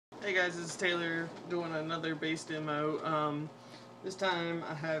Hey guys, this is Taylor doing another bass demo. This time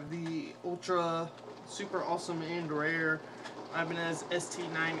I have the ultra super awesome and rare Ibanez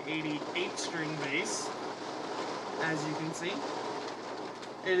ST-980 8-string bass. As you can see,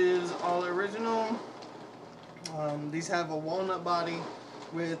 it is all original. These have a walnut body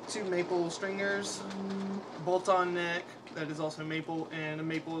with 2 maple stringers, bolt-on neck that is also maple, and a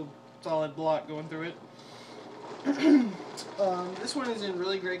maple solid block going through it. This one is in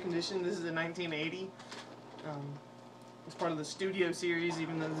really great condition. This is a 1980. It's part of the studio series,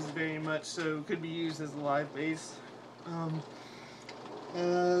 even though this is very much so could be used as a live bass.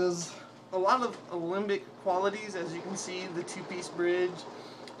 Has a lot of alembic qualities, as you can see, the 2-piece bridge,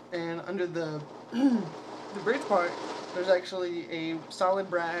 and under the bridge part there's actually a solid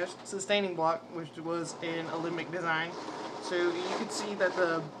brass sustaining block, which was an alembic design. So you can see that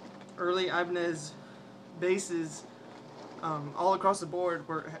the early Ibanez basses all across the board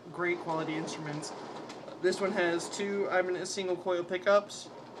were great quality instruments. This one has 2 Ibanez single coil pickups.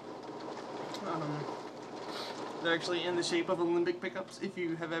 They're actually in the shape of alembic pickups, if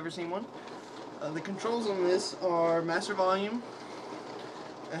you have ever seen one. The controls on this are master volume.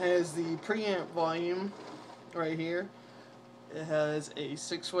 It has the preamp volume right here. It has a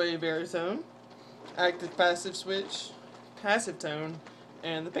 6-way baritone, active passive switch, passive tone,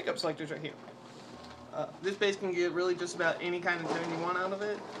 and the pickup selectors right here. This bass can get really just about any kind of tone you want out of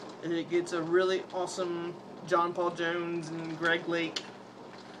it. It gets a really awesome John Paul Jones and Greg Lake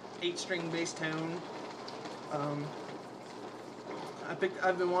 8-string bass tone.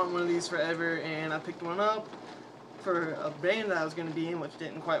 I've been wanting one of these forever, and I picked one up for a band that I was going to be in, which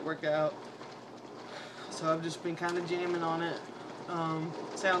didn't quite work out. So I've just been kind of jamming on it.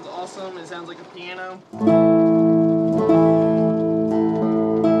 It sounds awesome. It sounds like a piano.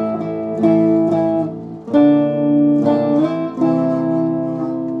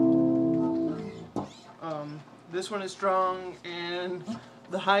 This one is strong, and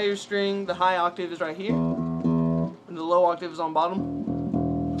the higher string, the high octave is right here, and the low octave is on bottom,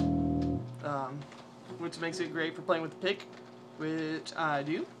 which makes it great for playing with the pick, which I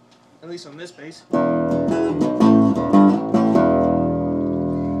do, at least on this bass.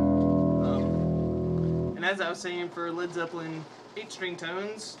 And as I was saying, for Led Zeppelin 8-string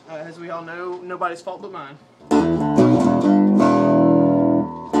tones, as we all know, nobody's fault but mine.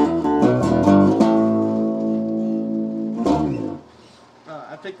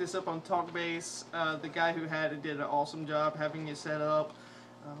 I picked this up on Talkbass. The guy who had it did an awesome job having it set up.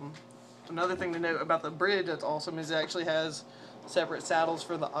 Another thing to note about the bridge that's awesome is it actually has separate saddles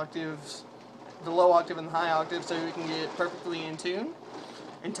for the octaves, the low octave and the high octave, so you can get perfectly in tune,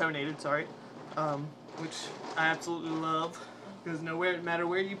 intonated, sorry, which I absolutely love, because no matter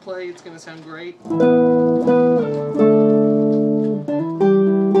where you play, it's going to sound great.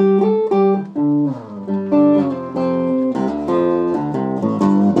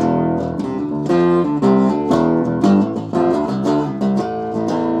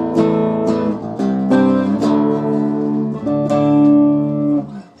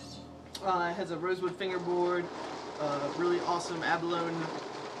 It has a rosewood fingerboard, really awesome abalone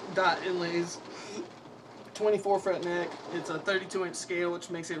dot inlays, 24 fret neck. It's a 32-inch scale,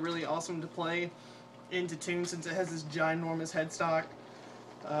 which makes it really awesome to play into tune since it has this ginormous headstock.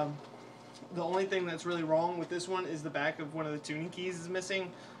 The only thing that's really wrong with this one is the back of one of the tuning keys is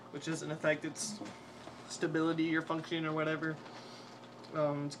missing, which doesn't affect its stability or function or whatever.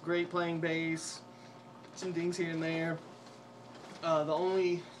 It's great playing bass, some dings here and there. The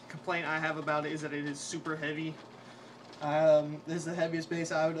only complaint I have about it is that it is super heavy. This is the heaviest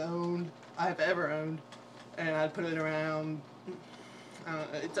bass I have ever owned, and I'd put it around,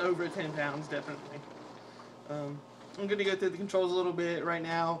 it's over 10 pounds definitely. I'm going to go through the controls a little bit right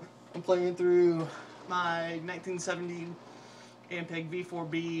now. I'm playing through my 1970 Ampeg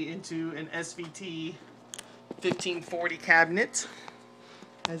V4B into an SVT 1540 cabinet.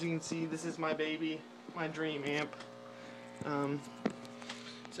 As you can see, this is my baby, my dream amp.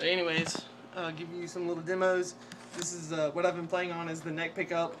 So anyways, I'll give you some little demos. This is what I've been playing on is the neck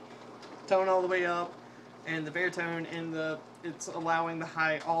pickup, tone all the way up, and the baritone, and it's allowing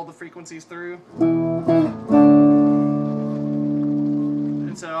all the frequencies through.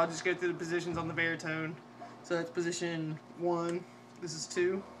 And so I'll just go through the positions on the baritone. So that's position 1. This is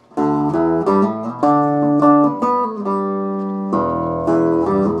 2.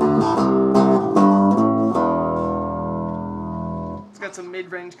 Got some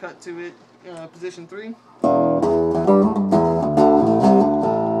mid-range cut to it. Position 3.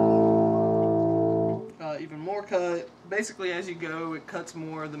 Even more cut. Basically, as you go, it cuts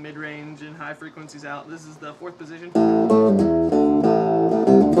more of the mid-range and high frequencies out. This is the 4th position.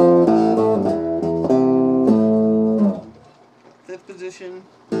 position.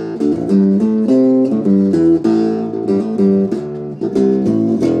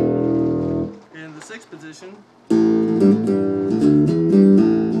 In the 6th position.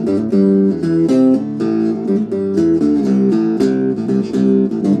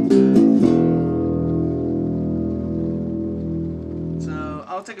 So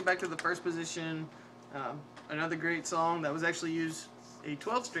I'll take it back to the 1st position. Another great song that was actually used a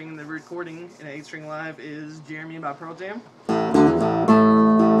 12-string in the recording in an 8-string live is Jeremy by Pearl Jam.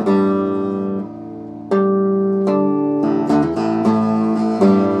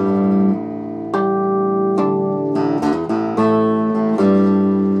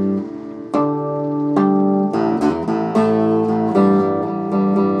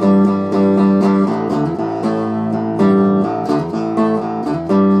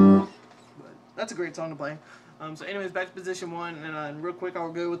 That's a great song to play. So anyways, back to position 1, and real quick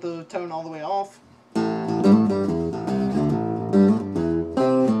I'll go with the tone all the way off.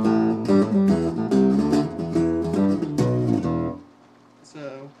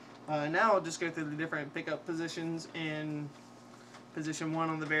 So now I'll just go through the different pickup positions in position 1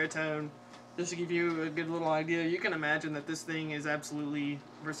 on the baritone. Just to give you a good little idea, you can imagine that this thing is absolutely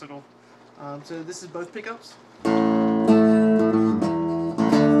versatile. So this is both pickups.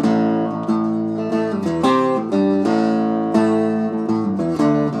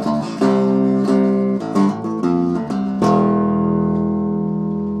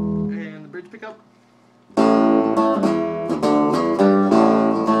 Pickup.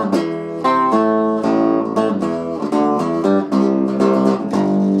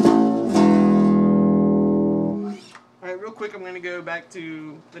 Alright, real quick I'm going to go back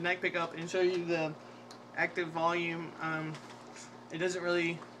to the neck pickup and show you the active volume. It doesn't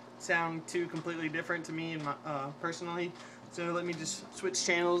really sound too completely different to me personally, so let me just switch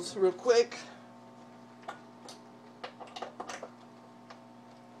channels real quick.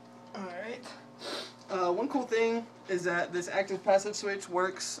 Alright. One cool thing is that this active passive switch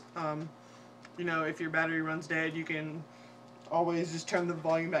works. You know, if your battery runs dead, you can always just turn the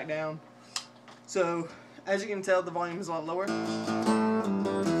volume back down. So, as you can tell, the volume is a lot lower.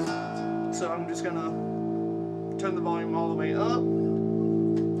 So I'm just gonna turn the volume all the way up.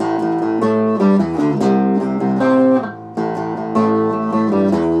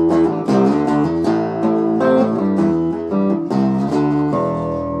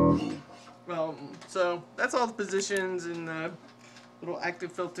 So that's all the positions and the little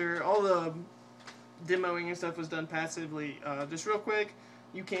active filter. All the demoing and stuff was done passively. Just real quick,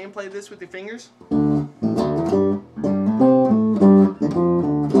 you can play this with your fingers.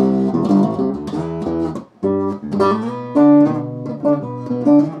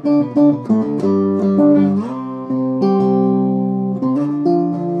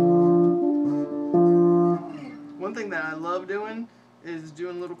 One thing that I love doing is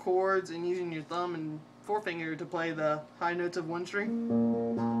doing little chords and using your thumb and forefinger to play the high notes of one string.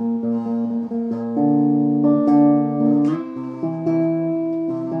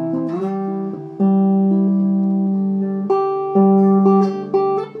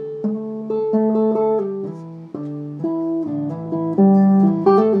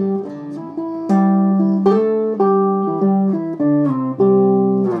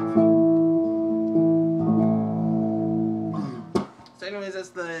 So anyways, that's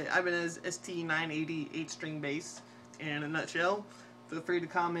the Ibanez ST-980 8-string bass in a nutshell. Feel free to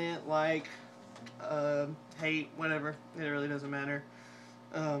comment, like, hate, whatever. It really doesn't matter.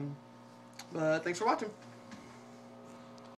 But thanks for watching.